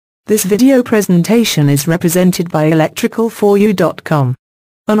This video presentation is represented by electrical4u.com,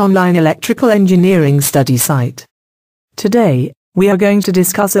 an online electrical engineering study site. Today, we are going to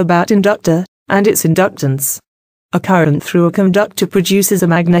discuss about inductor and its inductance. A current through a conductor produces a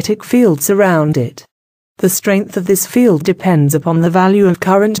magnetic field surround it. The strength of this field depends upon the value of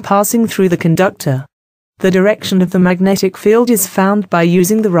current passing through the conductor. The direction of the magnetic field is found by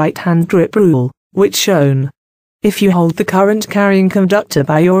using the right-hand grip rule, which shown. If you hold the current-carrying conductor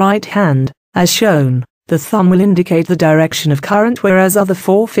by your right hand, as shown, the thumb will indicate the direction of current, whereas other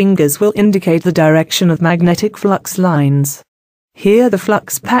four fingers will indicate the direction of magnetic flux lines. Here the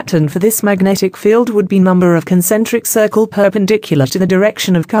flux pattern for this magnetic field would be number of concentric circle perpendicular to the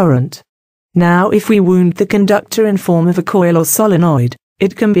direction of current. Now if we wound the conductor in form of a coil or solenoid,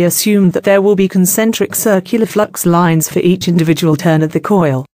 it can be assumed that there will be concentric circular flux lines for each individual turn of the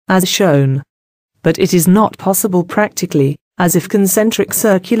coil, as shown. But it is not possible practically, as if concentric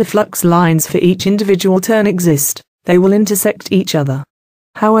circular flux lines for each individual turn exist, they will intersect each other.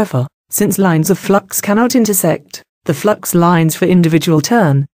 However, since lines of flux cannot intersect, the flux lines for individual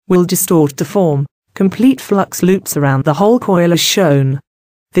turn will distort to form complete flux loops around the whole coil as shown.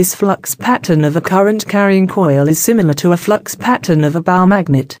 This flux pattern of a current-carrying coil is similar to a flux pattern of a Bohr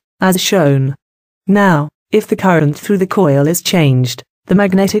magnet, as shown. Now, if the current through the coil is changed, the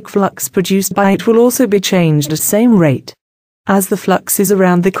magnetic flux produced by it will also be changed at the same rate. As the flux is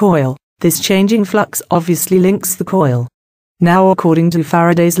around the coil, this changing flux obviously links the coil. Now according to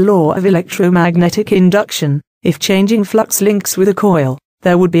Faraday's law of electromagnetic induction, if changing flux links with a coil,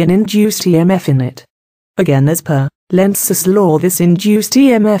 there would be an induced EMF in it. Again, as per Lenz's law, this induced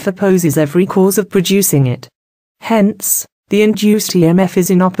EMF opposes every cause of producing it. Hence, the induced EMF is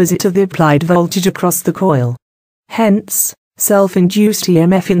in opposite of the applied voltage across the coil. Hence, self-induced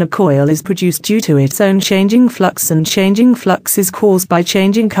EMF in a coil is produced due to its own changing flux, and changing flux is caused by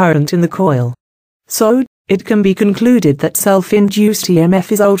changing current in the coil. So, it can be concluded that self-induced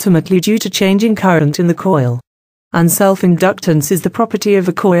EMF is ultimately due to changing current in the coil. And self-inductance is the property of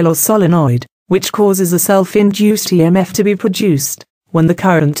a coil or solenoid, which causes a self-induced EMF to be produced when the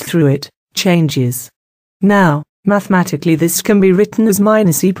current through it changes. Now, mathematically this can be written as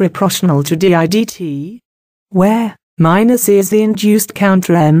minus E proportional to di dt, where minus E is the induced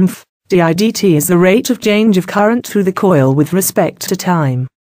counter-EMF, di dt is the rate of change of current through the coil with respect to time.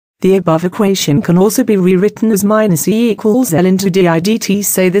 The above equation can also be rewritten as minus E equals L into di dt.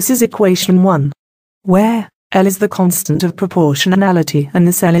 Say this is equation 1, where L is the constant of proportionality and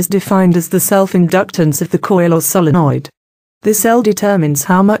this L is defined as the self-inductance of the coil or solenoid. This L determines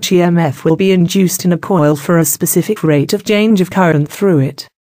how much EMF will be induced in a coil for a specific rate of change of current through it.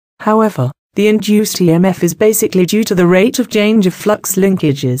 However, the induced EMF is basically due to the rate of change of flux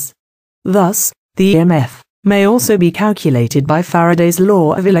linkages. Thus, the EMF may also be calculated by Faraday's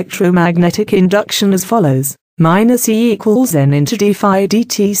law of electromagnetic induction as follows: minus E equals N into d phi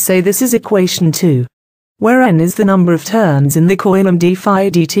dt. Say this is equation 2, where N is the number of turns in the coil and d phi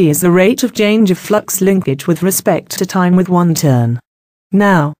dt is the rate of change of flux linkage with respect to time with one turn.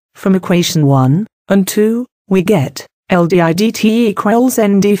 Now, from equation 1 and 2, we get L di dt equals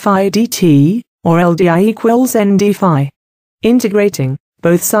N d phi dt, or L di equals N d phi. Integrating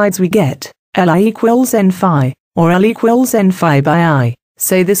both sides we get Li equals N phi, or L equals N phi by I.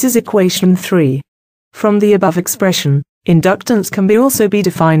 Say this is equation 3. From the above expression, inductance can also be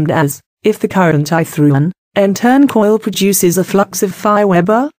defined as, if the current I through an N-turn coil produces a flux of phi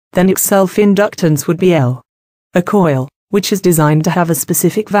Weber, then its self-inductance would be L. A coil, which is designed to have a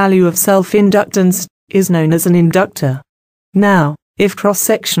specific value of self-inductance, is known as an inductor. Now, if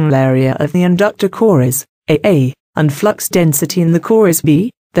cross-sectional area of the inductor core is A, and flux density in the core is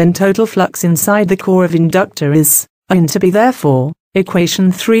B, then total flux inside the core of inductor is A into B. Therefore,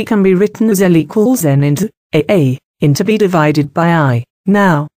 equation 3 can be written as L equals N into A into B divided by I.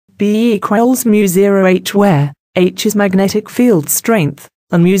 Now, B equals mu0 H, where H is magnetic field strength,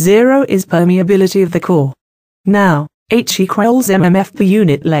 and mu0 is permeability of the core. Now, H equals mmf per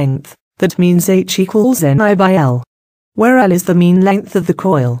unit length. That means H equals Ni by L, where L is the mean length of the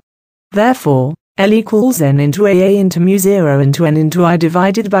coil. Therefore, L equals N into AA into mu0 into N into I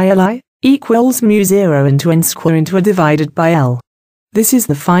divided by Li, equals mu0 into N square into A divided by L. This is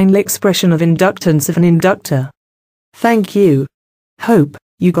the final expression of inductance of an inductor. Thank you. Hope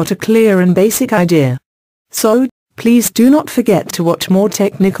you got a clear and basic idea. So, please do not forget to watch more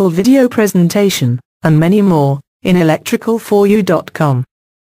technical video presentation, and many more, in electrical4u.com.